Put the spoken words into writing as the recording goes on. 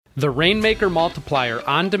The Rainmaker Multiplier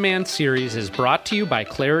on-demand series is brought to you by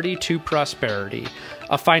Clarity to Prosperity,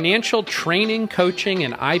 a financial training, coaching,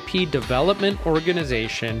 and IP development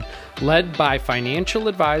organization led by financial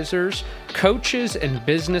advisors, coaches, and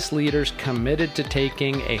business leaders committed to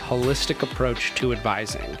taking a holistic approach to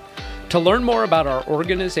advising. To learn more about our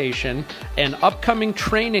organization and upcoming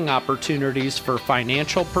training opportunities for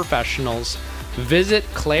financial professionals, visit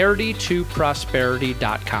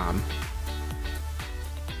claritytoprosperity.com.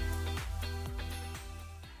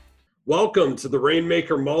 Welcome to the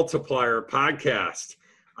Rainmaker Multiplier podcast.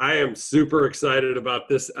 I am super excited about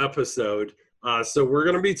this episode. So we're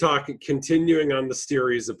going to be continuing on the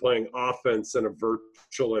series of playing offense in a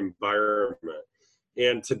virtual environment.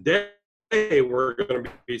 And today we're going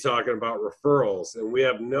to be talking about referrals. And we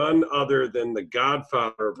have none other than the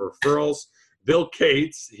godfather of referrals, Bill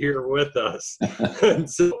Cates, here with us. And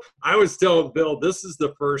so I was telling Bill, this is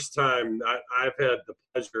the first time I've had the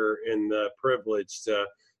pleasure and the privilege to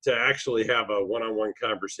actually have a one-on-one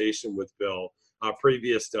conversation with Bill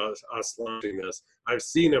previous to us launching this. I've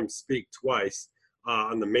seen him speak twice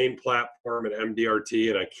on the main platform at MDRT,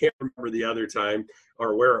 and I can't remember the other time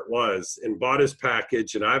or where it was, and bought his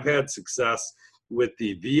package. And I've had success with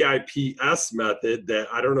the VIPS method that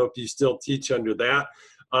I don't know if you still teach under that,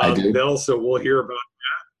 I do. Bill, so we'll hear about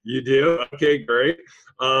that. You do? Okay, great.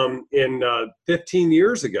 15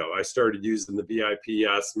 years ago, I started using the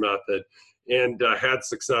VIPS method and had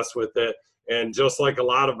success with it. And just like a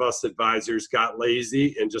lot of us advisors got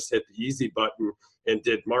lazy and just hit the easy button and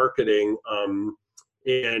did marketing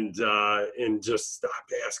and just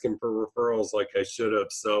stopped asking for referrals like I should have.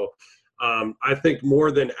 So I think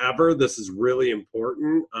more than ever, this is really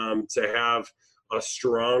important to have a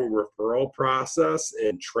strong referral process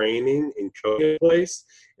and training and coaching in place.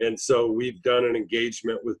 And so we've done an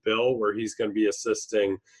engagement with Bill where he's going to be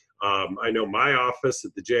assisting I know my office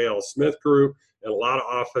at the JL Smith Group and a lot of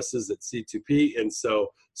offices at C2P. And so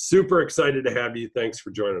super excited to have you. Thanks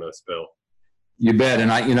for joining us, Bill. You bet.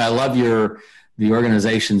 And I love the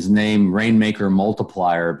organization's name, Rainmaker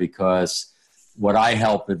Multiplier, because what I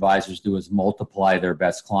help advisors do is multiply their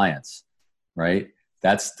best clients, right?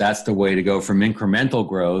 That's the way to go from incremental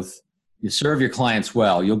growth. You serve your clients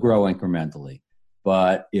well, you'll grow incrementally.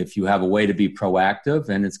 But if you have a way to be proactive,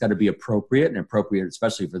 and it's got to be appropriate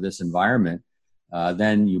especially for this environment,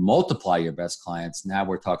 then you multiply your best clients. Now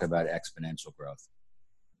we're talking about exponential growth.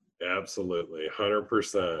 Absolutely,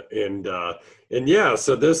 100%. And yeah,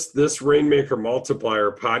 so this Rainmaker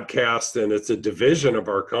Multiplier podcast, and it's a division of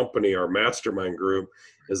our company, our mastermind group,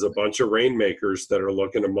 is a bunch of rainmakers that are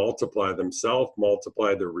looking to multiply themselves,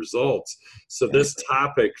 multiply their results. So this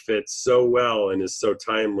topic fits so well and is so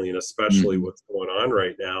timely, and especially what's going on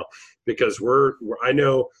right now, because I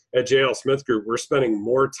know at JL Smith Group, we're spending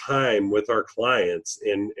more time with our clients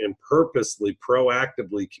and purposely,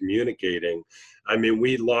 proactively communicating. I mean,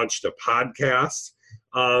 we launched a podcast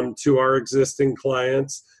to our existing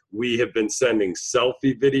clients. We have been sending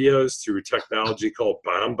selfie videos through technology called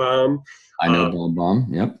BombBomb. I know BombBomb,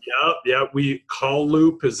 yep. Yep. Call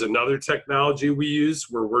Loop is another technology we use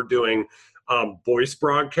where we're doing voice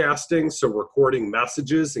broadcasting, so recording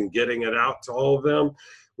messages and getting it out to all of them.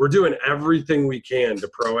 We're doing everything we can to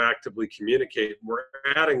proactively communicate. We're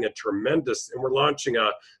adding and we're launching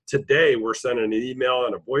today we're sending an email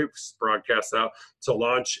and a voice broadcast out to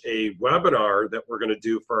launch a webinar that we're going to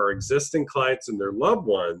do for our existing clients and their loved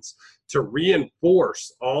ones to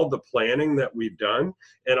reinforce all the planning that we've done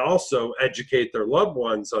and also educate their loved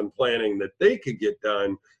ones on planning that they could get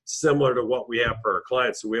done similar to what we have for our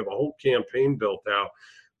clients. So we have a whole campaign built out.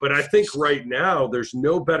 But I think right now there's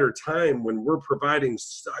no better time when we're providing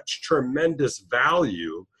such tremendous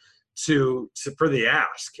value for the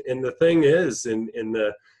ask. And the thing is, in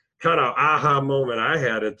the kind of aha moment I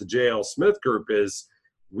had at the JL Smith Group is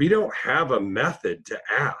we don't have a method to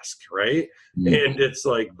ask, right? And it's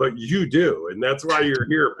like, but you do. And that's why you're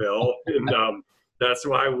here, Bill. And that's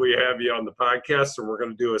why we have you on the podcast. And we're going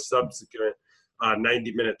to do a subsequent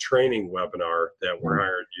 90-minute training webinar that we're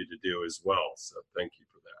hiring you to do as well. So thank you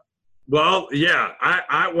for that. Well, yeah,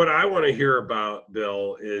 what I want to hear about,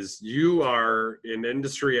 Bill, is you are an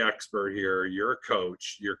industry expert here. You're a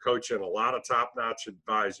coach. You're coaching a lot of top-notch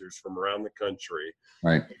advisors from around the country.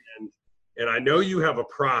 Right. And I know you have a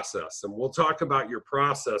process, and we'll talk about your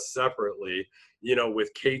process separately,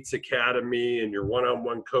 with Cates Academy and your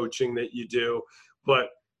one-on-one coaching that you do. But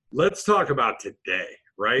let's talk about today,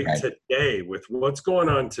 right? Today, with what's going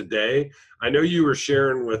on today, I know you were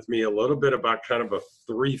sharing with me a little bit about kind of a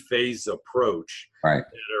 3-phase approach. Right.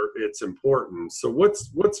 It's important. So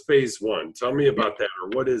what's phase one? Tell me about that, or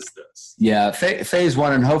what is this? Yeah, phase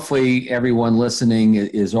one, and hopefully everyone listening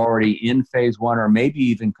is already in phase one or maybe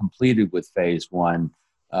even completed with phase one.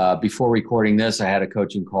 Before recording this, I had a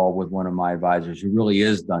coaching call with one of my advisors who really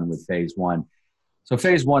is done with phase one. So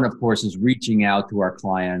phase one, of course, is reaching out to our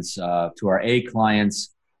clients, to our A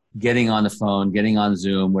clients, getting on the phone, getting on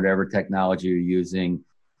Zoom, whatever technology you're using,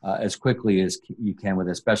 as quickly as you can with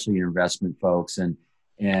especially your investment folks, and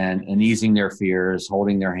easing their fears,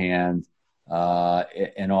 holding their hand,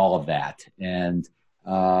 and all of that. And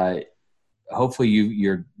hopefully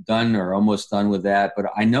you're done or almost done with that. But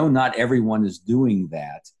I know not everyone is doing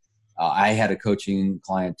that. I had a coaching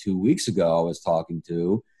client 2 weeks ago I was talking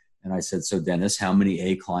to, and I said, so Dennis, how many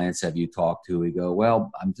A clients have you talked to? He go,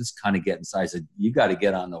 well, I'm just kind of getting started. I said, you got to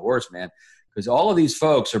get on the horse, man, because all of these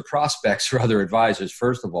folks are prospects for other advisors,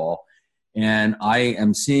 first of all. And I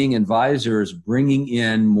am seeing advisors bringing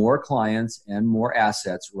in more clients and more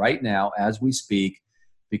assets right now as we speak,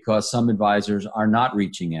 because some advisors are not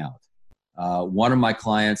reaching out. One of my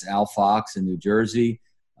clients, Al Fox in New Jersey,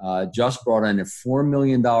 just brought in a $4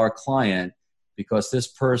 million client because this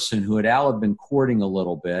person who Al had been courting a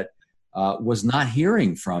little bit was not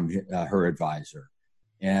hearing from her advisor.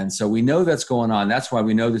 And so we know that's going on. That's why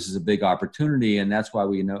we know this is a big opportunity, and that's why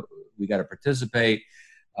we know we got to participate.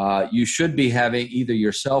 You should be having either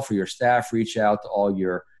yourself or your staff reach out to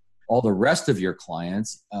all the rest of your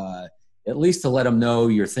clients, at least to let them know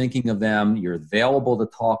you're thinking of them, you're available to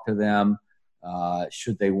talk to them,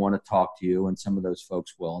 should they want to talk to you. And some of those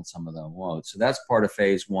folks will and some of them won't. So that's part of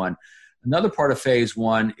phase one. Another part of phase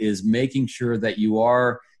one is making sure that you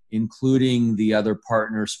are including the other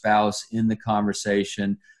partner, spouse in the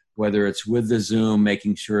conversation, whether it's with the Zoom,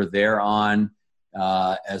 making sure they're on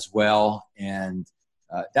as well. And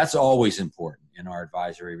that's always important in our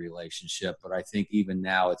advisory relationship. But I think even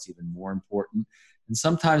now it's even more important. And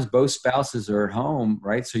sometimes both spouses are at home,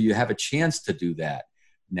 right? So you have a chance to do that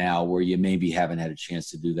now where you maybe haven't had a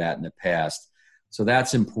chance to do that in the past. So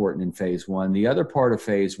that's important in phase one. The other part of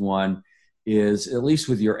phase one is, at least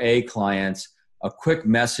with your A clients, a quick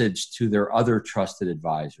message to their other trusted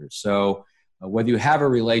advisors. So whether you have a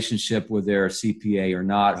relationship with their CPA or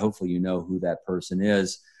not, hopefully you know who that person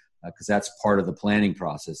is, because that's part of the planning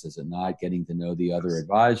process, is it not? Getting to know the other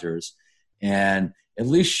advisors, and at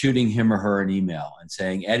least shooting him or her an email and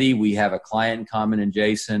saying, Eddie, we have a client in common in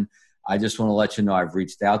Jason. I just want to let you know I've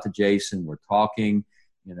reached out to Jason. We're talking.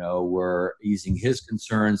 We're easing his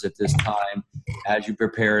concerns at this time. As you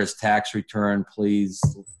prepare his tax return, please,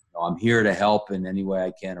 I'm here to help in any way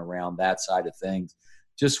I can around that side of things.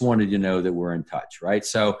 Just wanted you to know that we're in touch, right?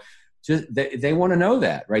 So just they want to know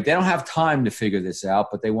that, right? They don't have time to figure this out,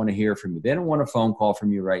 but they want to hear from you. They don't want a phone call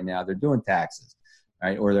from you right now. They're doing taxes,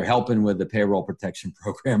 right? Or they're helping with the payroll protection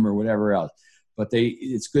program or whatever else. But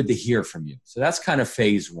it's good to hear from you. So that's kind of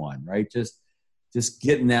phase one, right? Just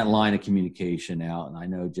getting that line of communication out. And I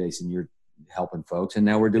know, Jason, you're helping folks, and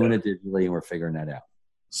now we're doing it digitally and we're figuring that out.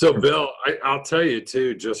 So Bill, I'll tell you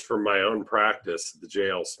too, just from my own practice, the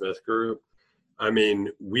JL Smith Group, I mean,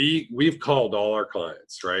 we've called all our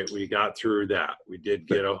clients, right? We got through that. We did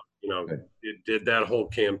get did that whole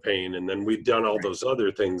campaign, and then we've done all those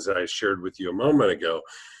other things that I shared with you a moment ago.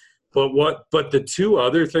 But the two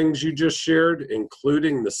other things you just shared,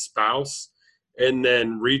 including the spouse and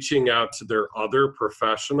then reaching out to their other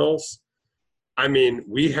professionals, I mean,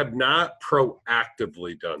 we have not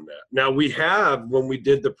proactively done that. Now, we have, when we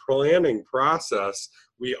did the planning process,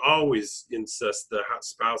 we always insist the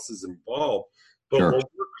spouse is involved. But Sure. when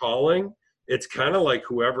we're calling, it's kind of like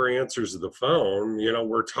whoever answers the phone,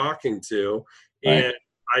 we're talking to. Right. And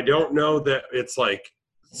I don't know that it's like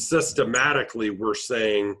systematically we're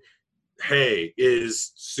saying, hey,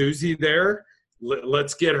 is Susie there?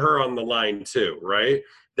 Let's get her on the line too, right?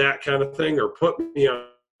 That kind of thing, or put me on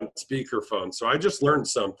speakerphone. So I just learned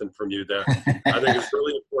something from you that I think is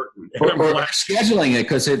really important. Or scheduling it,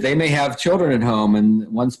 because they may have children at home and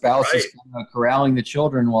one spouse is kind of corralling the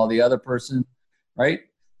children while the other person, right?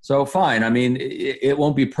 So fine. I mean, it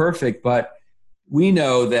won't be perfect, but we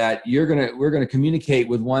know that we're going to communicate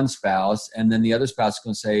with one spouse, and then the other spouse is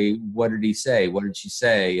going to say, what did he say? What did she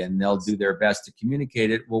say? And they'll do their best to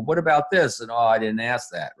communicate it. Well, what about this? And, I didn't ask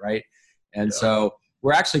that. Right. And so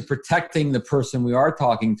we're actually protecting the person we are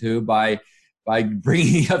talking to by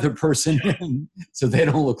bringing the other person in so they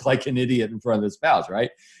don't look like an idiot in front of the spouse. Right.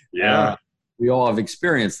 Yeah. We all have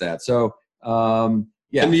experienced that. So, And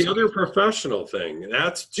the other professional thing,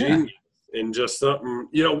 that's genius. and just something,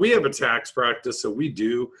 you know, we have a tax practice, so we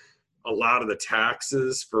do a lot of the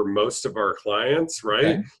taxes for most of our clients, right?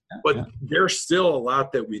 Okay. Yeah, But yeah. there's still a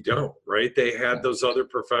lot that we don't, right? They had those other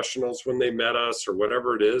professionals when they met us or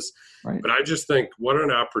whatever it is. Right. But I just think what an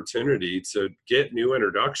opportunity to get new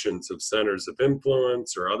introductions of centers of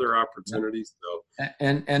influence or other opportunities. So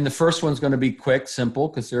And the first one's going to be quick, simple,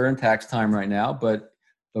 because they're in tax time right now, but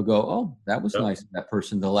they'll go, oh, that was nice of that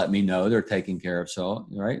person to let me know they're taken care of. So,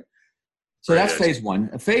 right. So that's phase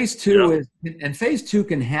one. Phase two is, and phase two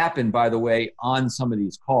can happen, by the way, on some of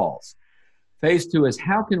these calls. Phase two is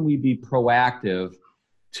how can we be proactive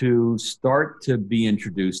to start to be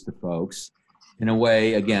introduced to folks in a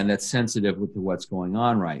way, again, that's sensitive to what's going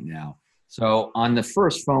on right now. So on the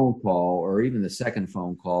first phone call or even the second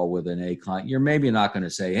phone call with an A client, you're maybe not going to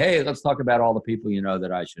say, hey, let's talk about all the people you know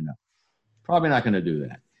that I should know. Probably not going to do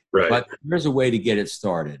that. right. But there's a way to get it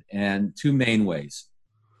started, and two main ways.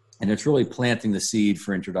 And it's really planting the seed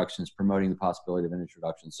for introductions, promoting the possibility of an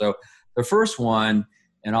introduction. So the first one,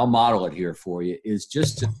 and I'll model it here for you, is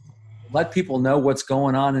just to let people know what's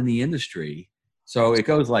going on in the industry. So it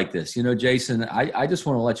goes like this. You know, Jason, I just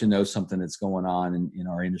want to let you know something that's going on in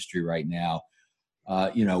our industry right now.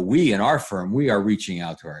 You know, we in our firm, we are reaching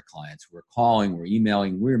out to our clients. We're calling, we're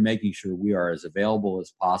emailing, we're making sure we are as available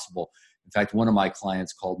as possible. In fact, one of my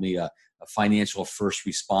clients called me a financial first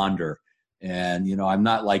responder. And, you know, I'm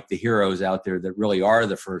not like the heroes out there that really are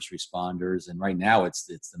the first responders. And right now it's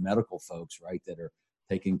the medical folks, right, that are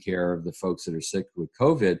taking care of the folks that are sick with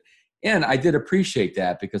COVID. And I did appreciate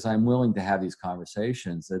that because I'm willing to have these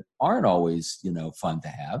conversations that aren't always, you know, fun to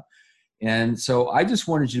have. And so I just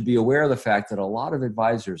wanted you to be aware of the fact that a lot of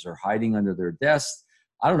advisors are hiding under their desks.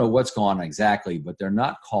 I don't know what's going on exactly, but they're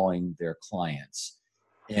not calling their clients.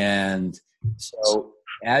 And so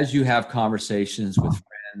as you have conversations with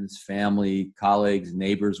friends, family, colleagues,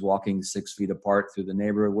 neighbors walking 6 feet apart through the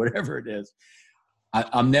neighborhood, whatever it is,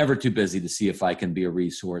 I'm never too busy to see if I can be a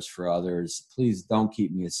resource for others. Please don't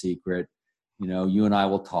keep me a secret. You know, you and I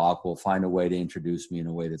will talk. We'll find a way to introduce me in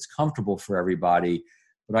a way that's comfortable for everybody.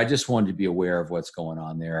 But I just wanted to be aware of what's going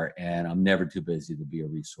on there, and I'm never too busy to be a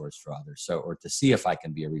resource for others. So, or to see if I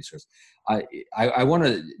can be a resource. I want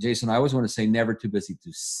to, Jason, I always want to say never too busy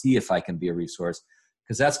to see if I can be a resource,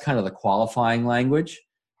 because that's kind of the qualifying language.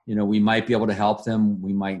 You know, we might be able to help them,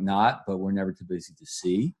 we might not, but we're never too busy to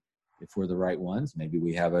see if we're the right ones. Maybe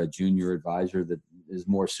we have a junior advisor that is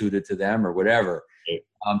more suited to them or whatever.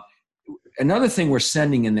 Another thing we're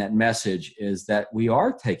sending in that message is that we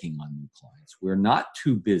are taking on new clients. We're not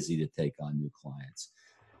too busy to take on new clients.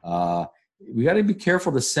 We got to be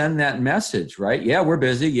careful to send that message, right? Yeah, we're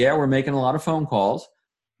busy. Yeah, we're making a lot of phone calls,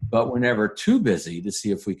 but we're never too busy to see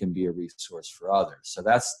if we can be a resource for others. So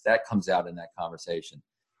that comes out in that conversation.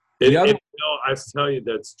 I tell you,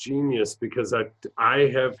 that's genius, because I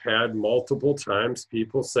have had multiple times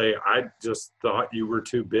people say, I just thought you were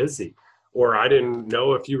too busy, or I didn't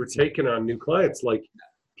know if you were taking on new clients. Like,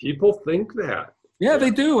 people think that. Yeah,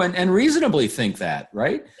 they do. And reasonably think that,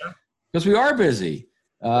 right? Because we are busy.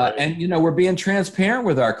 Right. And, you know, we're being transparent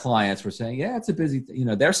with our clients. We're saying, yeah, it's a busy, you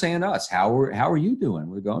know, they're saying to us, how are you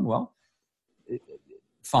doing? We're going, well,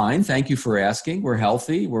 fine. Thank you for asking. We're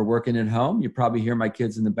healthy. We're working at home. You probably hear my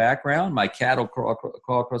kids in the background. My cat will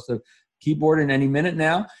crawl across the keyboard in any minute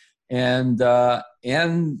now. And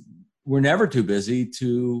we're never too busy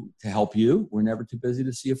to help you. We're never too busy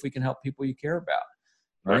to see if we can help people you care about.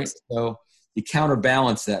 Right. So you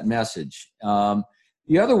counterbalance that message.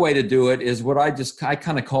 The other way to do it is what I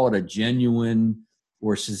kind of call it a genuine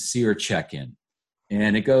or sincere check-in.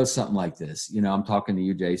 And it goes something like this. You know, I'm talking to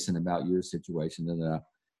you, Jason, about your situation. And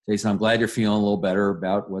Jason, I'm glad you're feeling a little better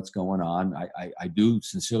about what's going on. I do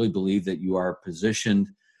sincerely believe that you are positioned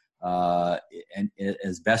and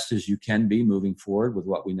as best as you can be moving forward with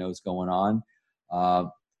what we know is going on.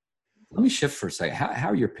 Let me shift for a second. How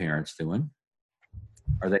are your parents doing?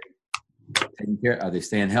 Are they taking care? Are they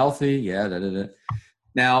staying healthy? Yeah.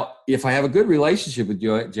 Now, if I have a good relationship with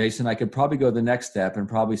you, Jason, I could probably go the next step and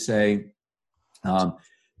probably say,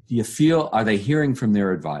 do you feel, are they hearing from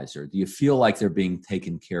their advisor? Do you feel like they're being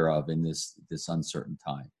taken care of in this uncertain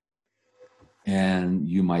time? And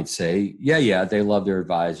you might say, yeah, they love their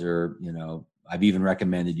advisor. You know, I've even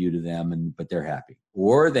recommended you to them, but they're happy.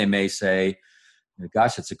 Or they may say,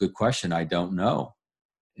 gosh, that's a good question. I don't know.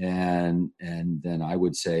 And then I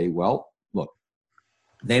would say, well, look,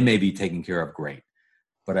 they may be taken care of great,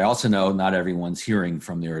 but I also know not everyone's hearing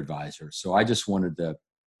from their advisor. So I just wanted to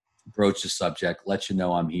broach the subject, let you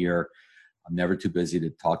know I'm here. I'm never too busy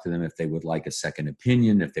to talk to them if they would like a second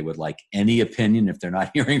opinion, if they would like any opinion, if they're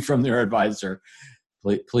not hearing from their advisor.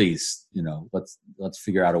 please, let's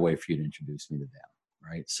figure out a way for you to introduce me to them.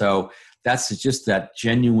 Right. So that's just that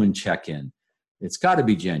genuine check-in. It's got to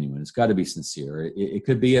be genuine. It's got to be sincere. It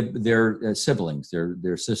could be their siblings,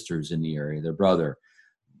 their sisters in the area, their brother,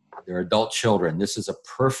 their adult children. This is a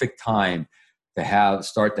perfect time to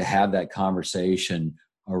start to have that conversation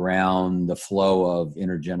around the flow of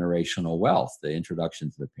intergenerational wealth, the introduction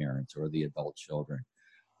to the parents or the adult children.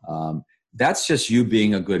 That's just you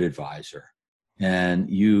being a good advisor and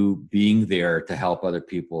you being there to help other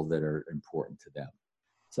people that are important to them.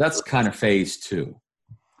 So that's kind of phase 2.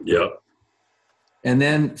 Yeah. And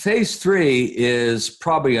then phase 3 is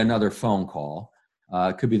probably another phone call.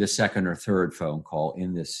 It could be the second or third phone call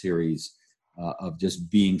in this series of just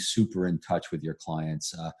being super in touch with your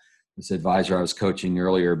clients. This advisor I was coaching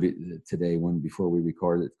earlier today, before we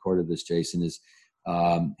recorded this, Jason, is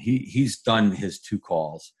he's done his 2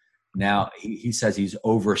 calls. Now he says he's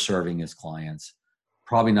over serving his clients.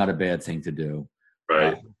 Probably not a bad thing to do.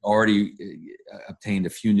 Right. Already obtained a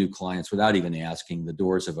few new clients without even asking. The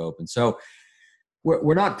doors have opened. So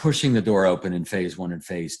we're not pushing the door open in phase 1 and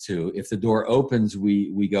phase 2. If the door opens,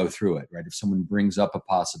 we go through it, right? If someone brings up a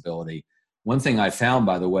possibility. One thing I found,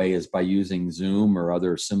 by the way, is by using Zoom or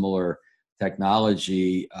other similar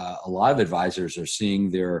technology, a lot of advisors are seeing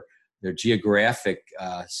their geographic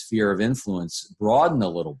sphere of influence broaden a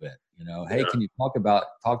little bit. Hey, can you talk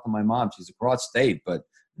to my mom? She's across state, but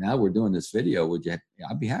now we're doing this video.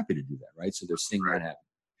 I'd be happy to do that, right? So they're seeing that happen.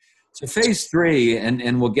 So phase 3,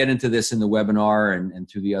 and we'll get into this in the webinar and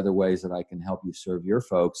through the other ways that I can help you serve your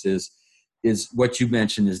folks, is what you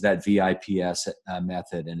mentioned, is that VIPS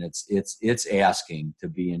method, and it's asking to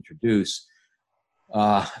be introduced.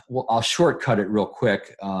 Well, I'll shortcut it real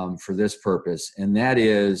quick for this purpose, and that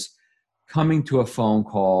is coming to a phone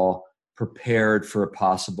call prepared for a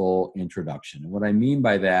possible introduction. And what I mean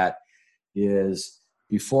by that is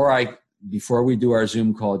before we do our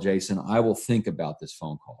Zoom call, Jason, I will think about this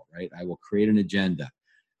phone call, right? I will create an agenda.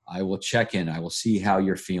 I will check in. I will see how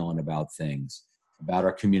you're feeling about things, about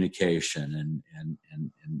our communication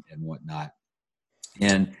and whatnot.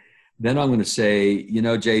 And then I'm going to say,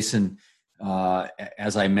 Jason,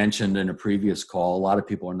 as I mentioned in a previous call, a lot of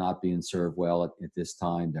people are not being served well at this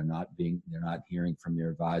time. They're not hearing from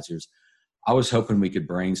their advisors. I was hoping we could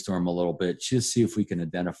brainstorm a little bit, just see if we can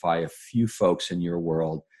identify a few folks in your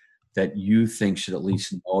world that you think should at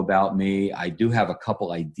least know about me. I do have a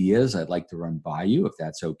couple ideas I'd like to run by you, if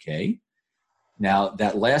that's okay. Now,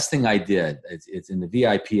 that last thing I did, it's in the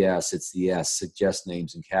VIPS, it's the S, suggest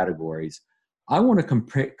names and categories. I want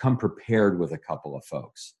to come prepared with a couple of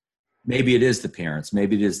folks. Maybe it is the parents,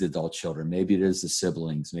 maybe it is the adult children, maybe it is the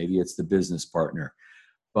siblings, maybe it's the business partner.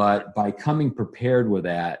 But by coming prepared with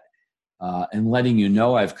that, and letting you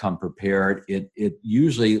know I've come prepared, it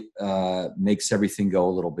usually makes everything go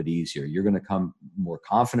a little bit easier. You're going to come more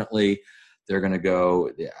confidently. They're going to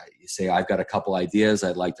go, you say, I've got a couple ideas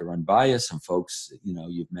I'd like to run by you. Some folks,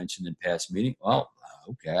 you've mentioned in past meetings. Well,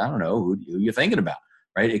 okay, I don't know, who you're thinking about,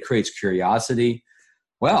 right? It creates curiosity.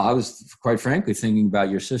 Well, I was quite frankly thinking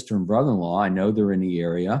about your sister and brother-in-law. I know they're in the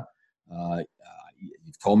area.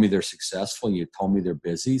 You've told me they're successful. You've told me they're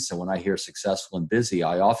busy. So when I hear successful and busy,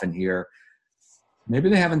 I often hear maybe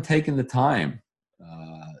they haven't taken the time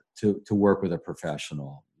to work with a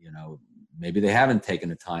professional. Maybe they haven't taken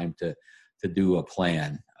the time to do a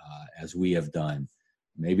plan as we have done.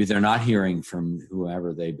 Maybe they're not hearing from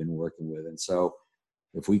whoever they've been working with. And so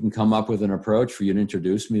if we can come up with an approach for you to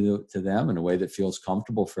introduce me to them in a way that feels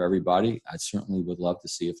comfortable for everybody, I certainly would love to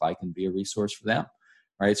see if I can be a resource for them.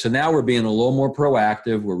 Right. So now we're being a little more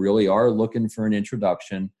proactive. We really are looking for an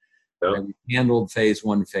introduction. Yep. Right? We handled phase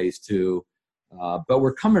 1, phase 2, but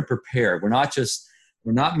we're coming prepared. We're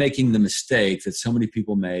not making the mistake that so many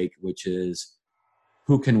people make, which is,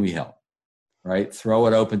 who can we help? Right. Throw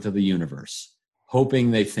it open to the universe,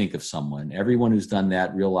 hoping they think of someone. Everyone who's done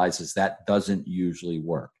that realizes that doesn't usually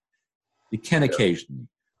work. It can occasionally.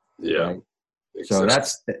 Yeah. Right? So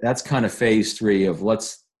that's kind of phase 3 of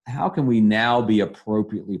how can we now be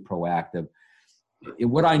appropriately proactive?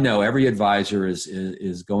 What I know, every advisor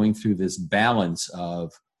is going through this balance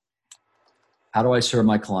of how do I serve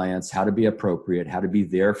my clients, how to be appropriate, how to be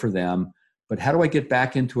there for them, but how do I get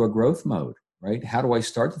back into a growth mode, right? How do I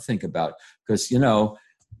start to think about, because,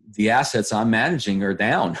 the assets I'm managing are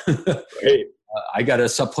down. Right. I got to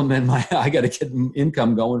supplement I got to get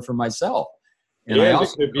income going for myself. And it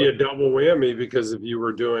could be a double whammy, because if you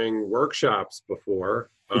were doing workshops before,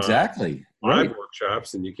 exactly, live right.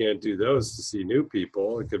 workshops, and you can't do those to see new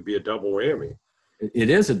people, it could be a double whammy. It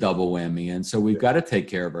is a double whammy. And so we've got to take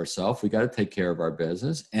care of ourselves. We got to take care of our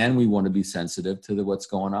business, and we want to be sensitive to what's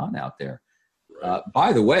going on out there.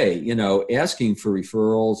 By the way, asking for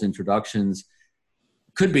referrals, introductions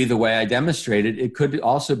could be the way I demonstrated. It could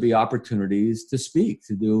also be opportunities to speak,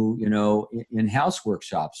 to do, in-house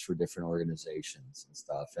workshops for different organizations and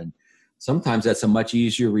stuff. And sometimes that's a much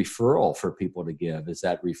easier referral for people to give, is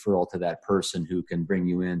that referral to that person who can bring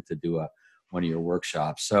you in to do one of your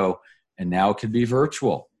workshops. So, and now it could be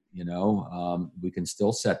virtual, we can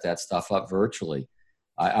still set that stuff up virtually.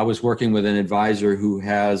 I was working with an advisor who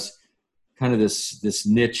has kind of this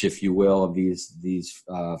niche, if you will, of these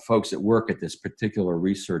folks that work at this particular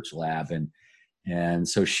research lab. And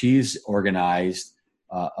so she's organized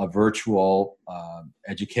a virtual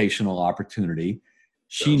educational opportunity.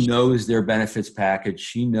 She knows their benefits package.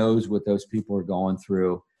 She knows what those people are going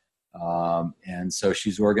through. And so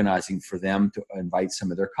she's organizing for them to invite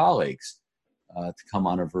some of their colleagues to come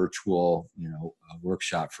on a virtual, a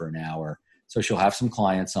workshop for an hour. So she'll have some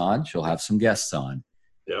clients on, she'll have some guests on.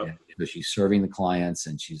 Yeah. So she's serving the clients,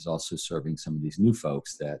 and she's also serving some of these new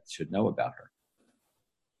folks that should know about her.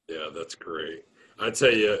 Yeah, that's great. I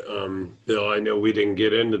tell you, Bill, I know we didn't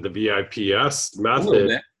get into the VIPS method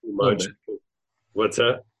too much. What's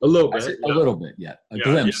that? A little bit. A little bit, yeah. A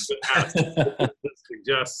glimpse. That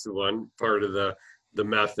suggests one part of the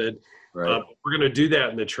method. Right. We're going to do that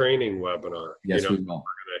in the training webinar. Yes, we will.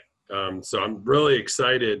 So I'm really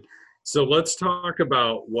excited. So let's talk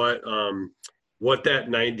about what that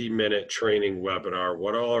 90-minute training webinar,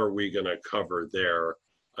 what all are we going to cover there?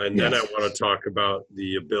 And then I want to talk about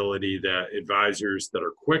the ability that advisors that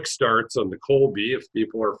are quick starts on the Kolbe, if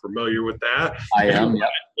people are familiar with that. I am, yeah.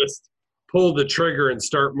 Just pull the trigger and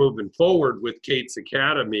start moving forward with Kate's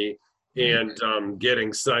Academy and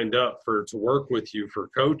getting signed up to work with you for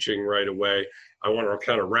coaching right away. I want to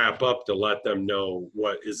kind of wrap up to let them know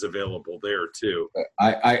what is available there too.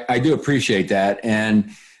 I do appreciate that. And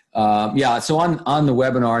so on the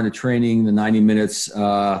webinar and the training, the 90 minutes,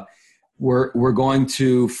 we're going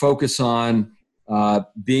to focus on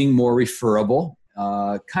being more referable,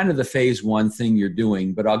 kind of the phase one thing you're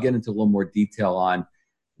doing, but I'll get into a little more detail on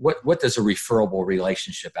what does a referable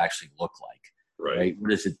relationship actually look like, right? What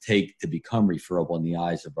does it take to become referable in the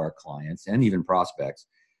eyes of our clients and even prospects?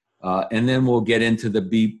 And then we'll get into the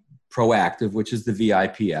be proactive, which is the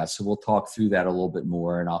VIPS. So we'll talk through that a little bit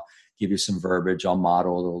more, and I'll give you some verbiage. I'll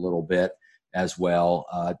model it a little bit as well.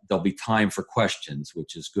 There'll be time for questions,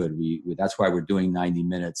 which is good. That's why we're doing 90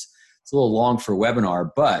 minutes. It's a little long for a webinar,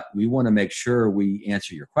 but we want to make sure we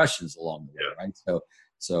answer your questions along the way, right?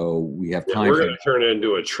 So we have time. We're going to turn it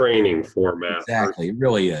into a training format. Exactly. It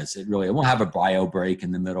really is. It we'll have a bio break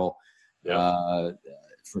in the middle for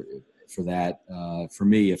that, for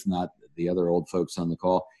me, if not the other old folks on the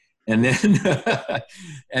call. And then,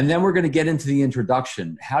 and then we're going to get into the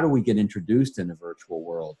introduction. How do we get introduced in a virtual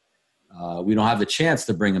world? We don't have the chance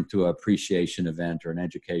to bring them to an appreciation event or an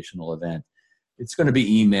educational event. It's going to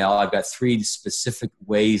be email. I've got 3 specific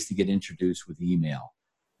ways to get introduced with email.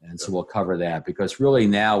 And so we'll cover that, because really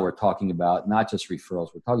now we're talking about not just referrals,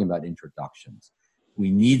 we're talking about introductions. We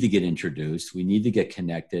need to get introduced. We need to get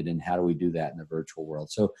connected. And how do we do that in the virtual world?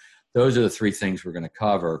 So those are the 3 things we're going to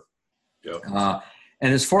cover. Yep.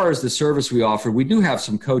 And as far as the service we offer, we do have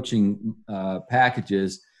some coaching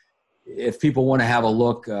packages. If people want to have a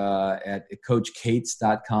look at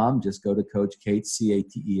CoachCates.com, just go to Coach Cates,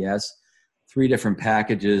 CATES. 3 different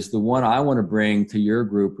packages. The one I want to bring to your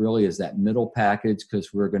group really is that middle package,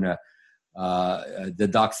 because we're going to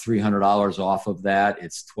deduct $300 off of that.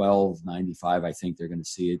 It's $12.95. I think they're going to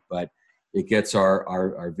see it, but it gets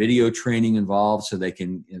our video training involved, so they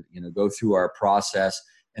can go through our process,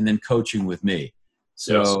 and then coaching with me.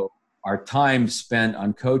 So our time spent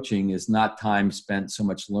on coaching is not time spent so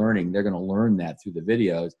much learning. They're going to learn that through the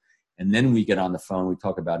videos, and then we get on the phone. We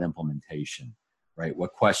talk about implementation. Right?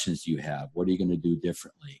 What questions do you have? What are you going to do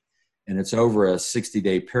differently? And it's over a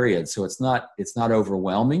 60-day period. So it's not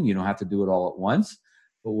overwhelming. You don't have to do it all at once,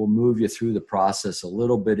 but we'll move you through the process a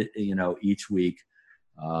little bit, each week.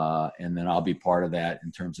 And then I'll be part of that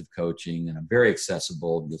in terms of coaching, and I'm very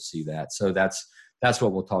accessible. You'll see that. So that's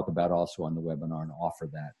what we'll talk about also on the webinar, and offer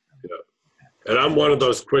that. Yeah. And I'm one of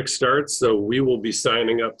those quick starts. So we will be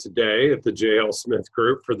signing up today at the JL Smith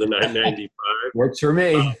Group for the $9.95. Works for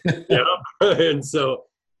me. And so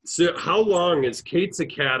how long is Kate's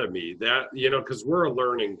Academy? That, because we're a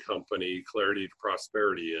learning company, Clarity to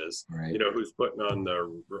Prosperity is, right. Who's putting on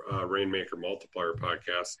the Rainmaker Multiplier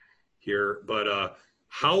podcast here. But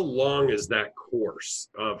how long is that course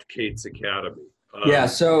of Kate's Academy?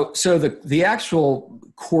 So the actual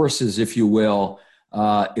courses, if you will,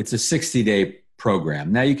 it's a 60-day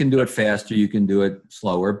program. Now you can do it faster, you can do it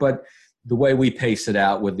slower, but the way we pace it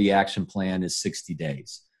out with the action plan is 60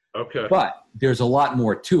 days. Okay. But there's a lot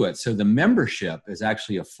more to it. So the membership is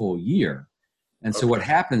actually a full year. And so what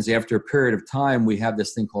happens after a period of time, we have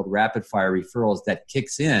this thing called rapid fire referrals that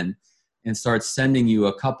kicks in and starts sending you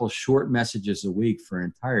a couple short messages a week for an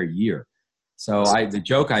entire year. So the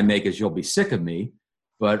joke I make is you'll be sick of me,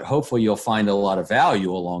 but hopefully you'll find a lot of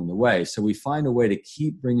value along the way. So we find a way to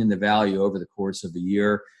keep bringing the value over the course of the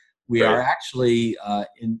year. We are actually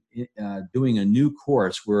doing a new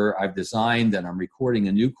course where I've designed and I'm recording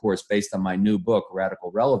a new course based on my new book,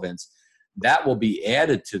 Radical Relevance. That will be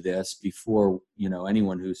added to this before,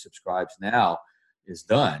 anyone who subscribes now is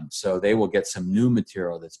done. So they will get some new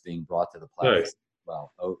material that's being brought to the platform. Nice.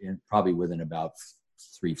 Well, probably within about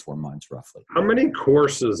 3-4 months, roughly. How many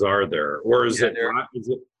courses are there? Or is it?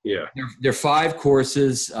 Yeah. There are 5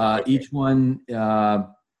 courses. Each one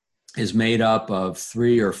is made up of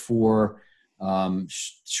 3 or 4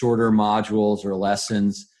 shorter modules or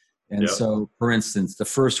lessons. And so, for instance, the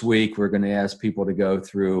first week, we're going to ask people to go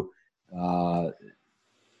through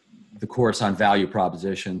the course on value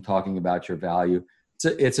proposition, talking about your value.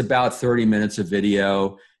 It's about 30 minutes of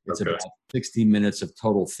video. It's about 60 minutes of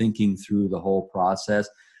total thinking through the whole process.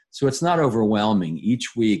 So it's not overwhelming.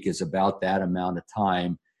 Each week is about that amount of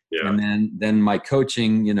time. Yeah. And then my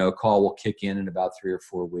coaching, call will kick in about 3 or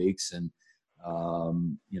 4 weeks. And,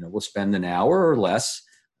 we'll spend an hour or less,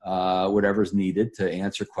 whatever's needed to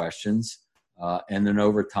answer questions. And then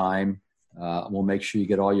over time, we'll make sure you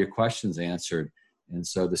get all your questions answered. And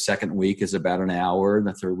so the second week is about an hour, and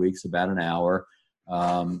the third week's about an hour.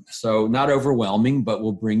 So not overwhelming, but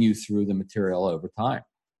we'll bring you through the material over time.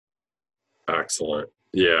 Excellent.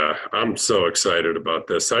 Yeah, I'm so excited about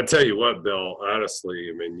this. I tell you what, Bill, honestly,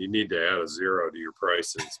 you need to add a 0 to your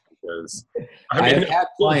prices because I've had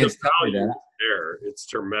clients tell me that. There, it's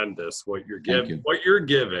tremendous what you're giving. What you're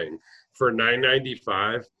giving for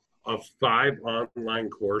 $9.95 of 5 online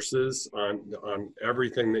courses on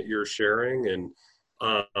everything that you're sharing, and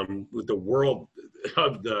with the world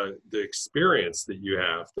of the experience that you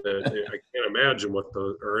have. I can't imagine what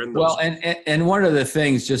are in those. Well, and one of the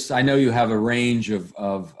things, just I know you have a range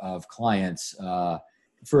of clients.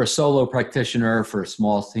 For a solo practitioner, for a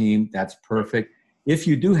small team, that's perfect. If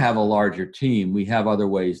you do have a larger team, we have other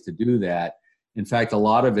ways to do that. In fact, a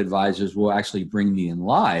lot of advisors will actually bring me in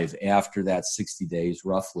live after that 60 days,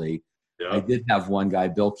 roughly. Yeah. I did have one guy,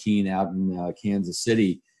 Bill Keene, out in Kansas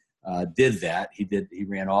City, did that. He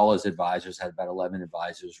ran all his advisors, had about 11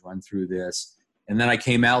 advisors run through this. And then I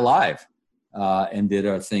came out live and did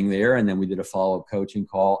a thing there. And then we did a follow-up coaching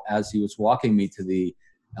call. As he was walking me to the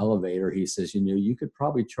elevator, he says, you could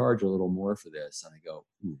probably charge a little more for this. And I go,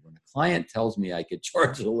 when a client tells me I could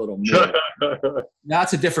charge a little more,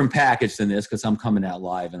 that's a different package than this because I'm coming out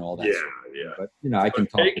live and all that. Yeah. But, I can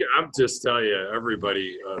talk. I'm just telling you,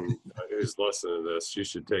 everybody who's listening to this, you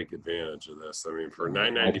should take advantage of this. For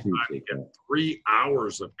 $9.95, you get 3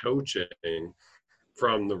 hours of coaching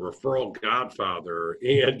from the referral godfather,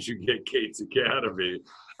 and you get Kate's Academy.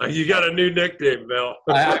 You got a new nickname, Bill.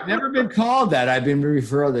 I've never been called that. I've been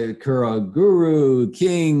referred to Kura Guru,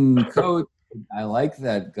 King, Coach. I like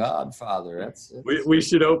that, Godfather. That's we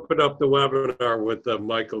should open up the webinar with the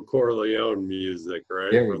Michael Corleone music,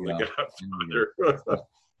 right? There we go. The Godfather.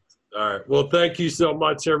 All right. Well, thank you so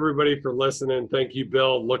much, everybody, for listening. Thank you,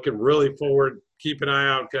 Bill. Looking really forward. Keep an eye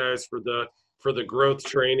out, guys, for the growth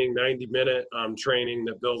training, 90-minute training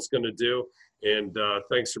that Bill's going to do. And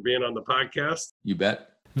thanks for being on the podcast. You bet.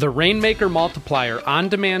 The Rainmaker Multiplier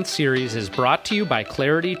On-Demand series is brought to you by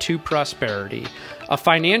Clarity to Prosperity, a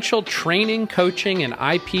financial training, coaching, and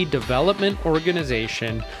IP development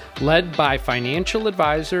organization led by financial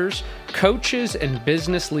advisors, coaches, and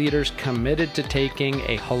business leaders committed to taking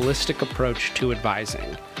a holistic approach to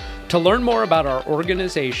advising. To learn more about our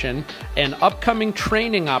organization and upcoming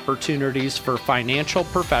training opportunities for financial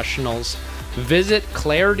professionals, visit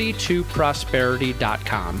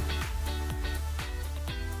claritytoprosperity.com.